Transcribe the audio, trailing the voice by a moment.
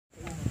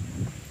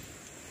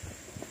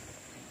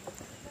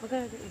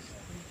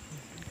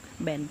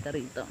Benta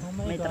rito. Oh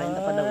may 30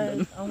 pa daw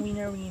doon. Ang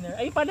winner.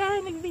 Ay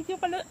pala,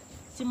 nag-video pala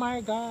si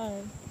Marga.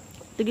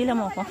 Tigilan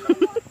mo ako.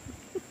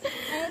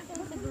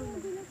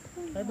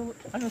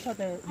 Ano siya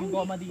te? Yung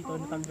goma dito,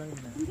 natanggal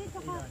na. Hindi,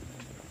 tsaka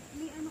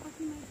may ano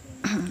kasi may...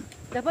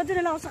 Dapat doon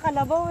na lang ako sa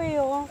Kalabaw eh.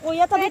 Oh.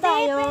 Kuya, tabi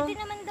tayo. Pwede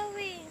naman daw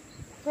eh.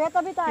 Kuya,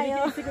 tabi tayo.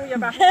 Si Kuya,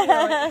 bakit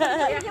yun?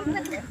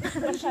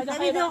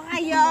 Tabi daw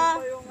kayo.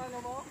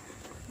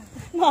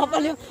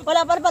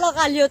 Wala pa pala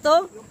kalyo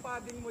to. Yung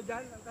padding mo dyan,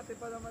 ang kati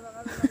pa naman ang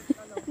ano.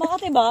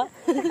 Makati ba?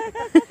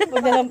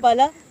 Huwag na lang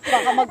pala.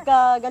 Baka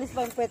magkagalis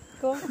pa yung pet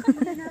ko.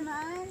 Ano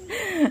naman?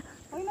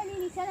 Uy,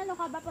 malinis yan. Ano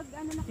ka ba pag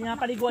ano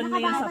Pinapaliguan na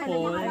yan sa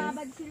falls.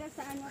 nakababad sila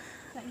sa ano,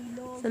 sa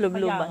ilog. Sa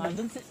lubluban.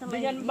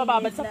 Doon yan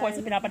mababad sa falls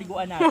sa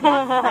pinapaliguan natin.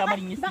 Kaya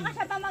malinis Baka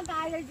siya pa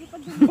mag-allergy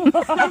pag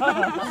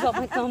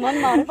Sakit naman,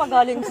 mami,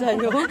 pagaling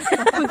sa'yo.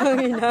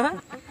 Pagangina.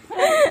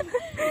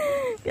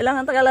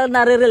 Kailangan tagal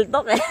nare-real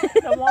talk eh.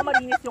 Sa mga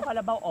malinis yung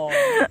Kalabaw, oh.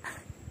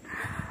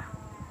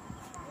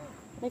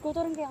 May kuto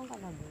rin kaya ang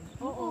Kalabaw.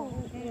 Oo.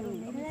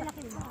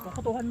 Malalaki ba?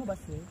 Kakutuhan mo ba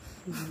sis?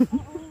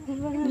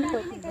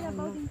 Hindi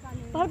kalabaw din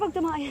pala. Para pag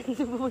tumayan,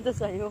 pumunta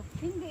sa'yo.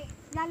 Hindi.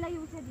 Lalayo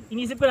siya dito.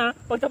 Inisip ko na,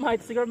 pag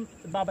tamahit siguro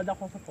babad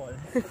ako sa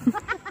falls.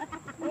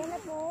 Ayan na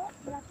po.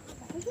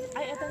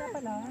 Ay, eto na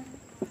pala.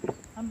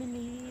 Ang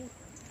bilis.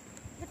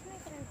 Ba't may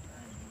traffic?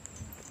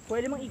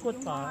 Pwede mang ikot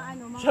pa.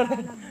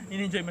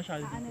 In-enjoy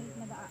masyado.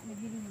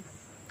 Naglilinis.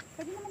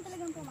 Pwede naman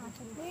talagang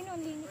pumasok. Ngayon,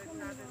 ang linis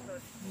naman.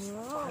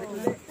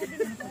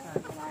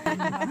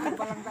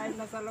 Pa lang tayo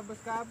nasa labas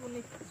kahapon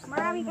eh.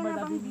 Marami ka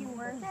na bang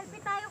viewer?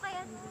 Selfie tayo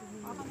kaya.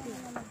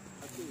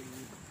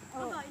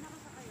 Oo.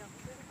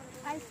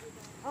 Ay,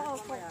 oo,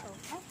 photo.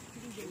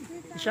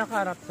 Siya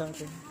karap sa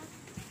atin.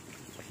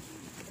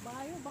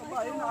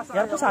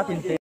 Yan po sa atin,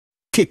 te.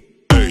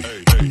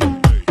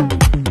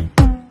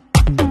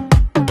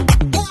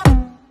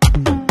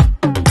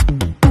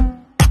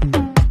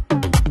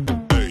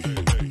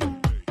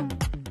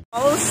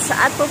 Falls.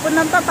 At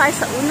pupunta tayo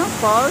sa Unong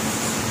Falls.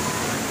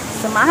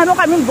 Samahan mo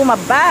kaming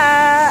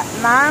bumaba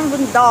ng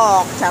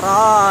bundok.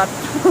 Charot.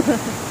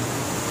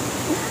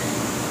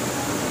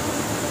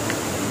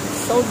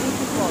 So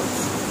beautiful.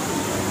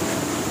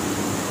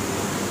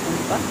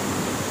 Ano ba?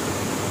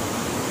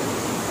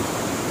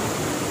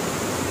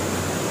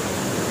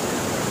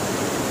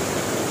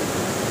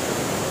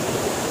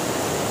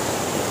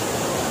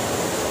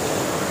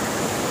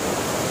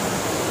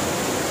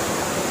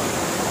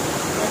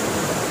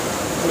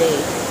 Play.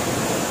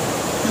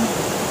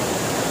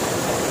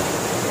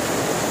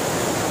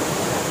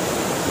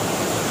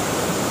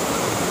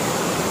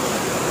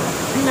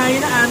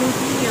 Hinayin na aming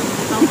team.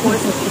 Ang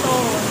falls dito.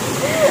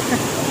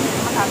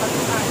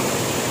 Matatatunan.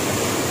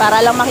 Para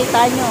lang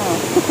makita nyo.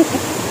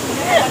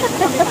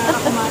 Kami para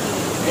kumain.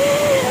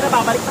 Pero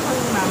babalik pa kami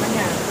ng mama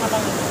niya.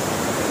 Habang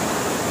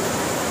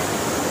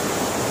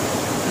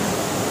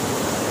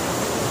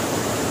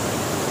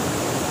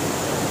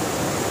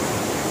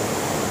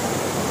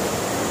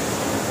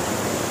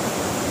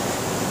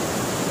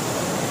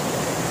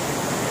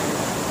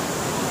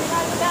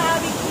hinayin na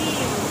aming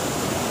team.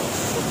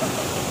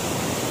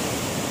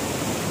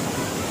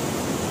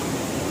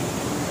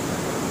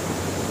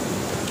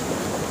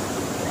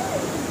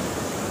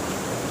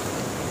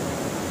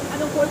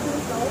 Anong falls yung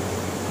ito?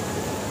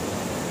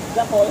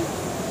 The falls?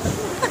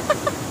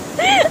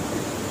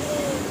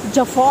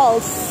 Ja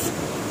Falls.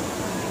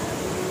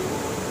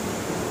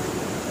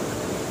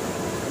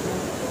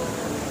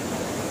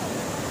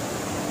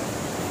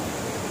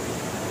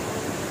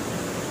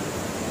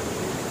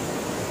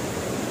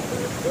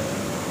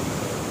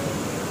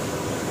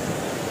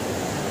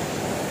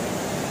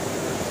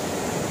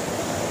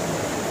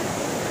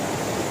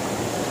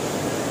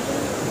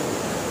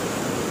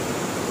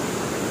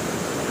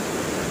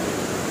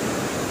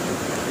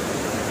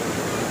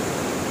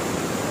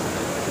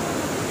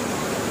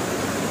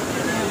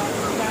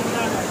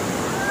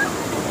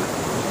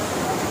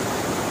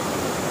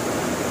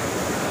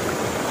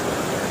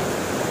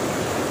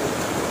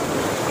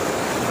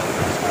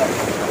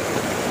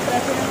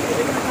 Presyo ng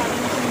tubig masyado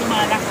na siyang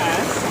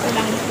lumalakas.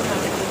 Kailangan nito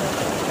natin ito.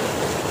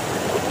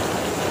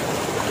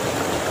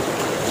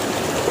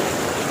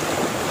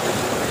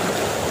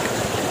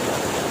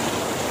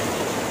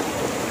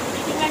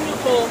 Tingnan nyo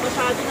po,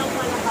 masyado nang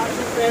malakas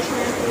yung presyo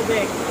ng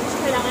tubig. So,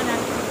 kailangan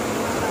natin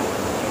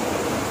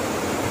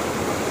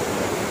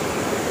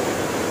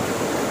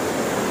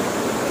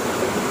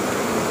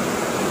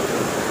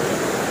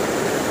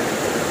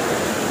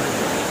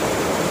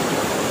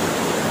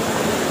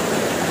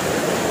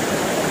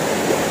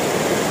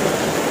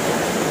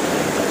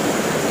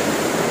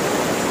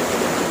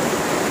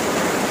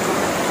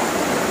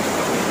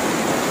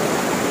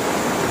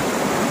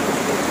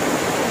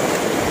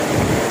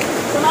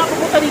sa mga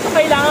pupunta dito,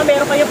 kailangan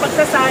meron kayong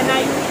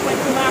pagsasanay. Hindi pa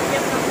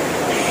umakyat na.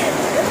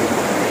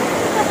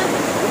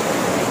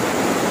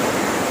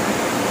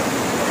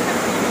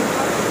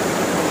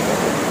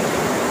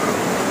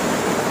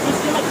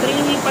 Gusto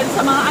mag-training pa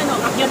sa mga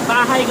akyat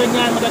bahay,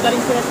 ganyan.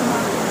 Magagaling sila sa mga...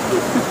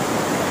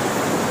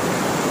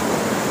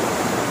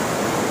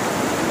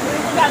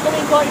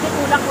 ko,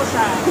 inutulak ko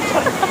siya.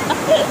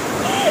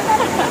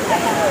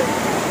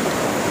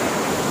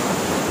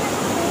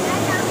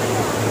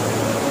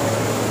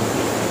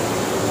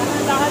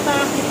 Lahat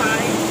na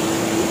kipay.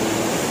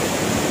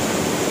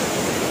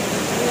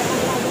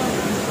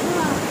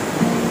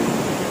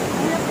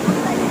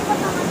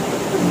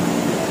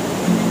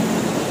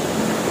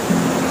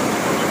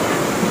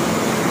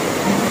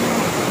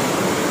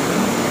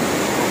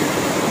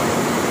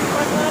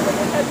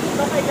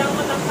 Dito kailangan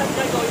matangkad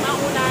kayo.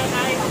 Naunahin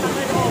ay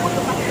matangkad o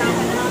ito pa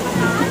kailangan na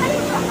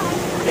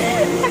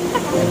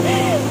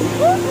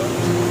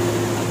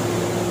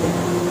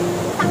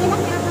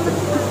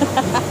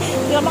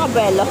Hindi ka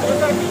makabelo.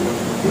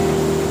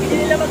 Hindi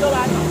nila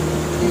magawa no?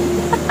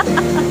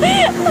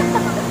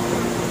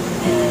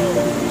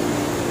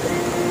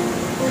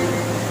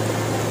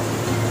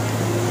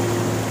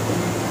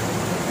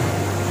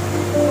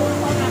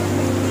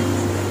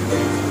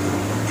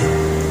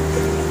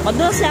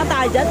 Madulas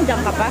yata dyan.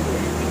 Diyan ka pa.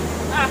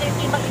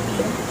 Hindi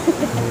mag-ibig.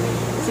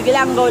 Sige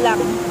lang, go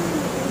lang.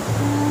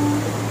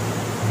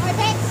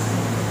 Cortex!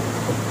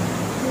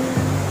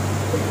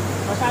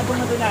 Masyadong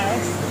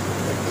madulas.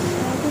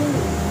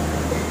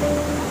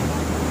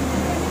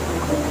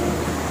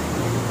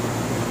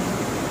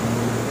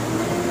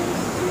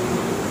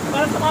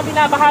 Para sa mga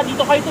binabaha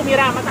dito kayo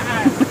tumira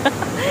mataas.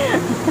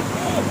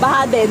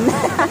 Baha din.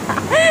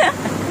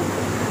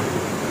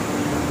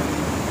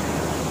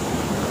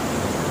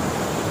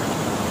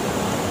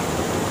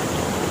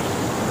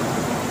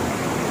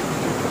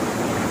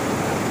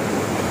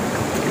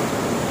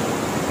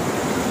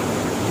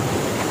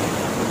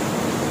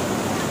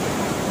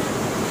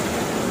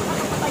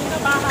 Patay na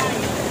bahay.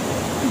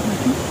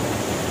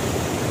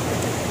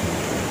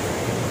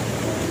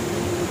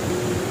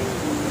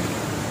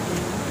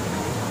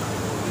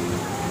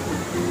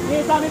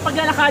 Sa aming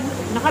paglalakad,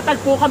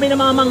 nakatagpo kami ng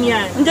mga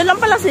mangyan. Andiyan lang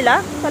pala sila.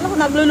 Kala ko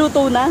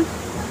nagluluto na.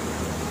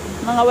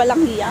 Mga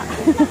walang hiya.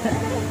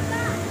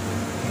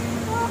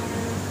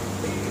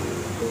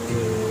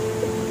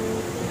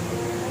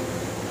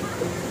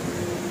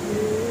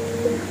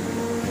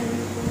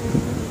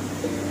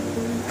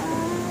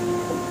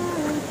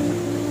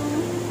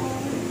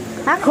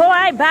 Ako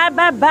ay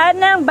bababa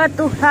ng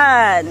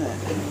batuhan.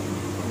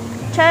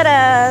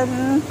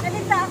 Charan!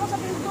 Nalita ako sa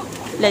pinto.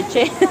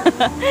 Leche.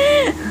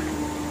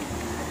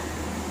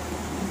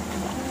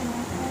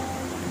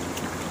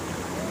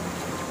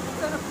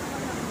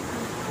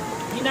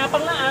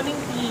 Ginapang ng aming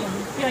team.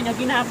 Kaya niya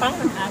ginapang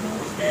ng aming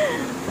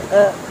team.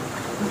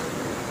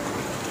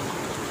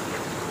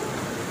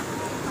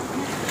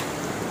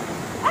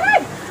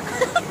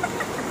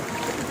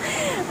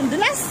 Ang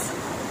dulas.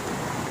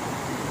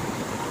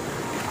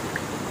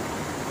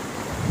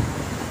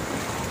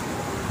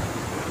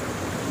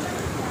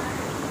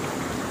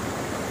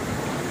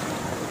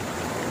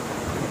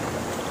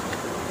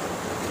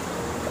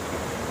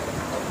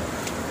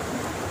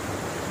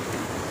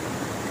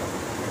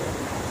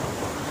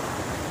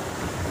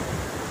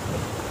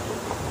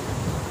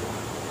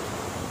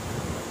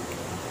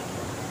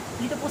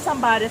 Dito po sa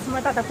Ambares,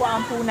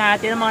 matatagpuan po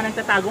natin ang mga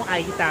nagtatagong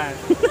Aita.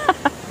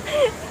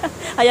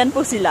 Ayan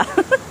po sila.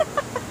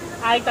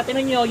 Aita,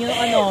 tinan nyo, yung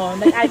ano,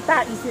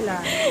 nag-Aita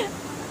sila.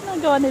 Anong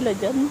gawa nila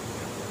dyan?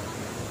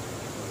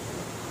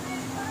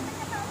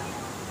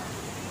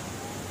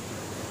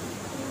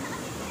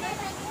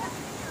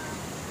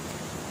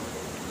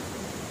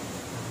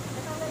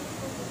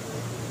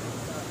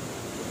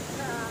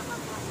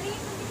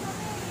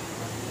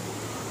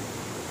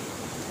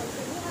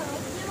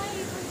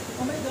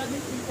 Oh my God, may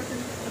sneaker sa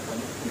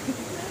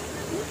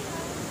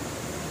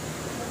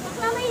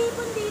Baka may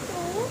hipon dito.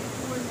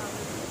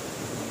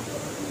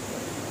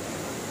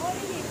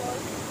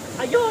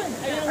 Ayun!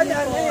 Ayun!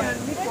 Ayan,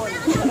 Nicole.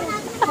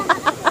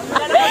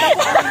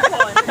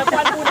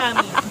 Tapuan po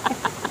namin.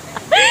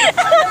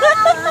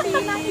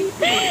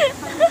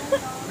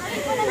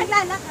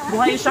 Naglalaka.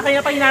 Buhay siya,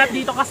 kaya pa hinarap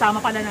dito kasama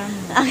pala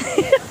namin.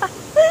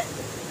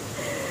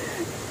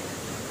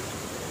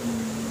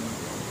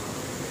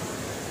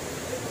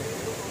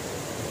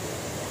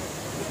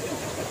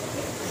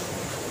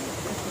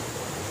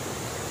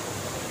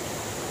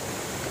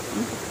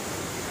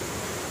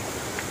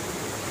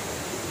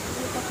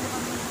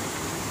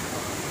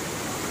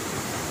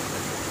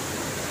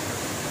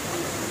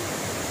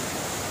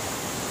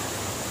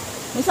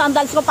 Yung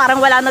sandals ko parang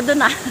wala na dun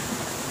ah.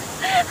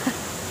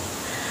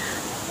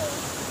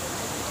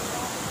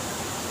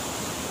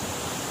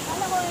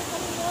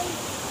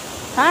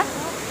 Ha?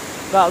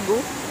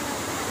 Gago.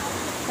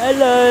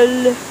 Hello.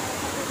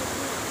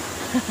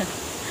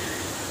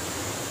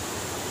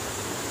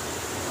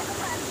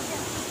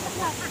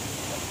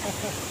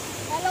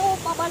 Kala ko,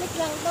 pabalik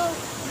lang to.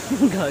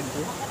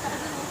 Gago.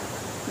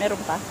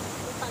 Meron pa?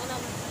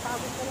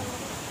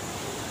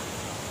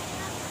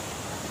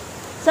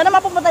 Saan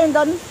naman pupunta yun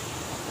doon?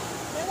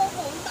 Ewan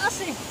ko, ang taas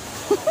eh.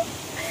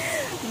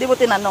 Hindi mo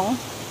tinanong.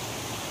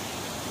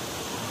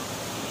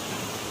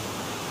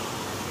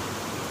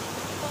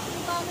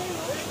 Paano yun,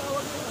 no?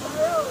 Tawag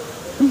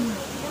yun.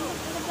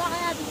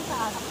 Kaya dito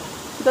sa anak.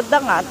 Ganda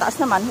nga, taas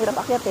naman, hirap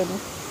akyatin.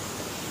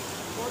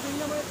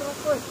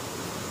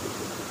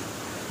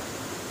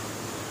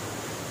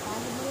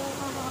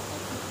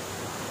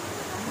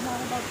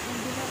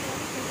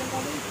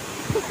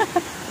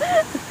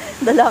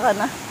 Dala ka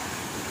na.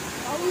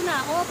 Pauwi na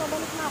ako,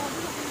 pabalik na ako.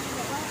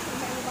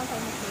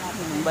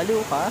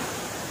 Baliw ka.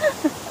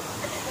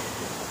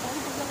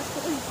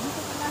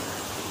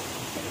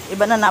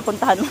 Iba na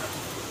napuntahan mo.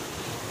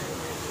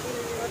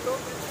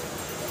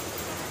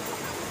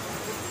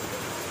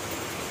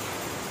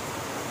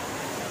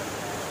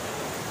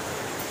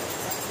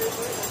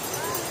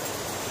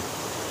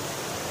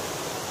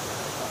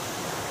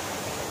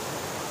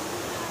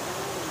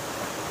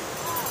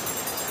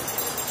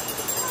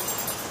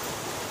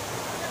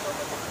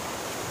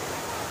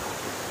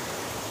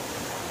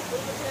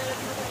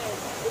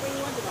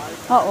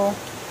 Oo.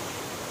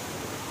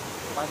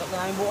 Pasok na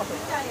namin bukas.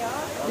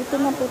 Dito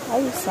na po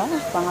tayo sa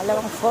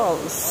pangalawang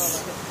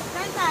falls.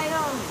 Saan tayo?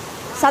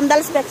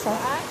 Sandal specs,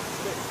 ha?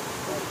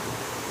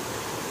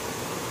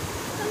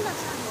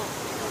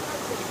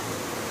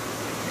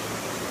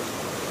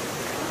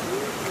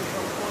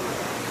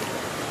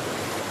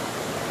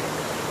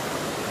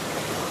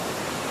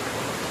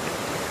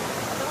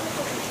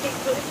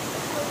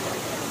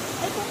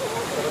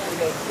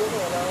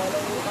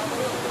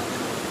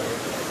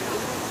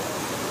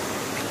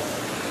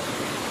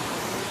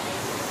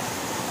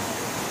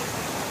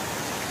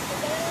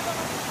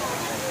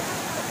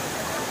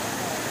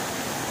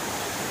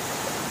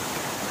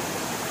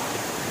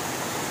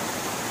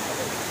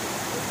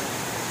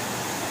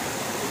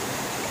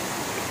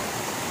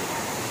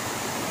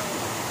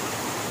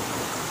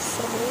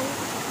 So,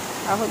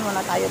 ahon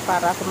muna tayo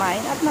para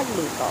kumain at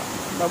magluto.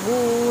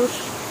 Babush!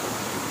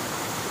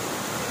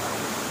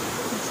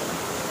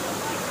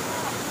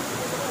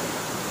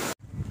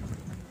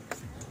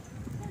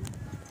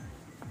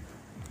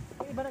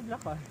 Iba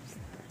naglakad.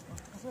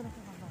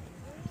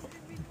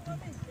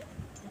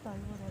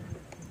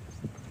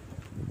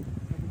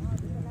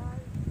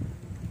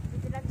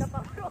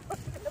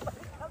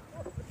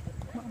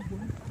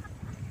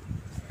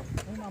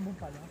 Ay, maambon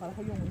pala. Akala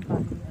ko yung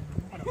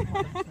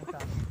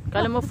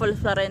Kala mo falls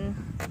pa rin.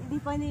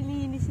 Hindi pa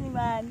nilinis ni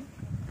Man.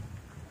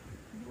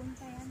 Doon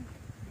pa yan.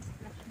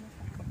 Splash mo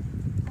pa.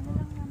 Ano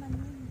lang naman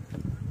yun?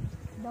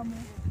 Damo.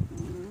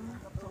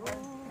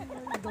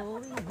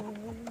 Going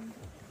home.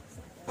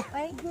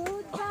 Ay,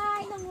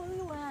 goodbye ng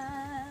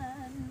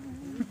uluan.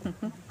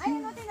 Ay,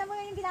 ano, tingnan mo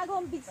yung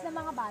ginagawang beats ng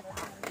mga bata.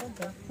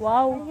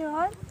 Wow! Ano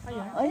yun?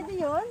 Ay,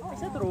 yun?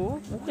 Isa true.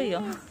 okay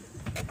ah.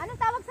 Anong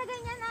tawag sa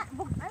ganyan na?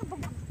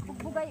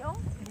 Bugbugayong?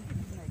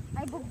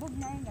 Ay, bugbog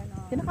na yun,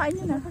 gano'n. Kinakain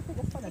nyo na.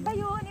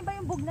 Iba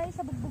yung bugnay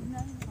sa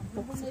bugbugnan.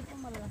 Bugnay po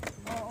malas.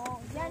 Oo,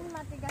 yan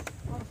matigas.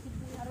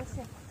 Aros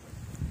eh.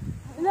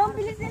 Wala, ang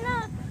bilis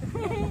nila.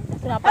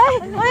 Ay,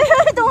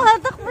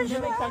 tumatakbo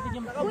siya.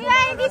 Kuya,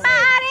 hindi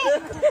maaari.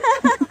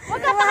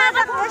 Huwag ka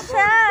tumatakbo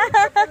siya.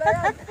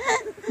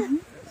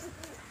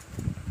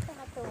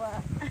 Nakatuwa.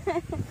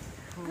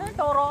 Ano,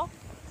 toro?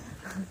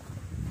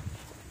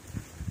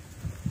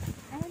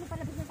 Ay,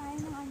 napalabas na tayo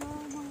ng ano,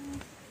 ng...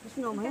 Mas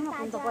mamaya,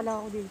 mapunta pala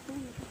ako dito.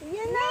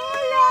 Yan na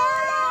wala!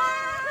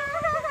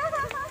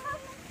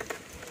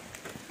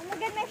 Oh my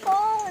God, may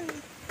phone!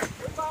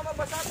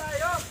 Mabasa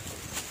tayo!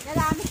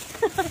 Nalami.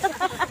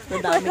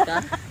 Nadami ka.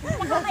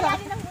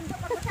 Nakakayanin ng mundo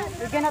pag masyado.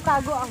 Huwag ka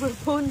natago ang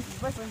phone.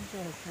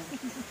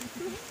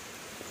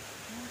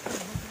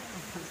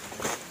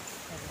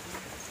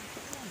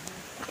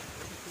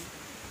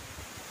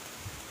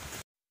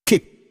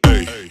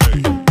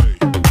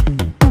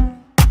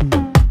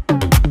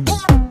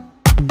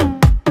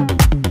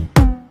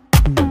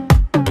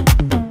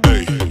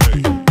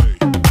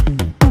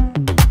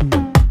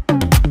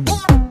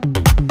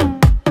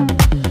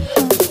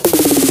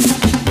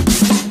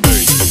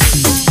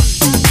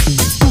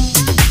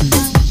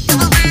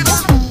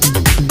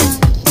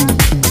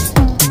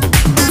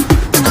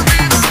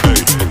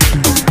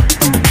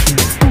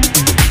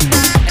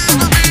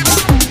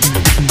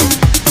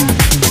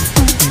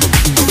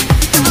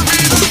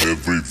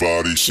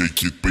 Everybody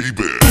shake it,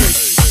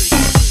 baby.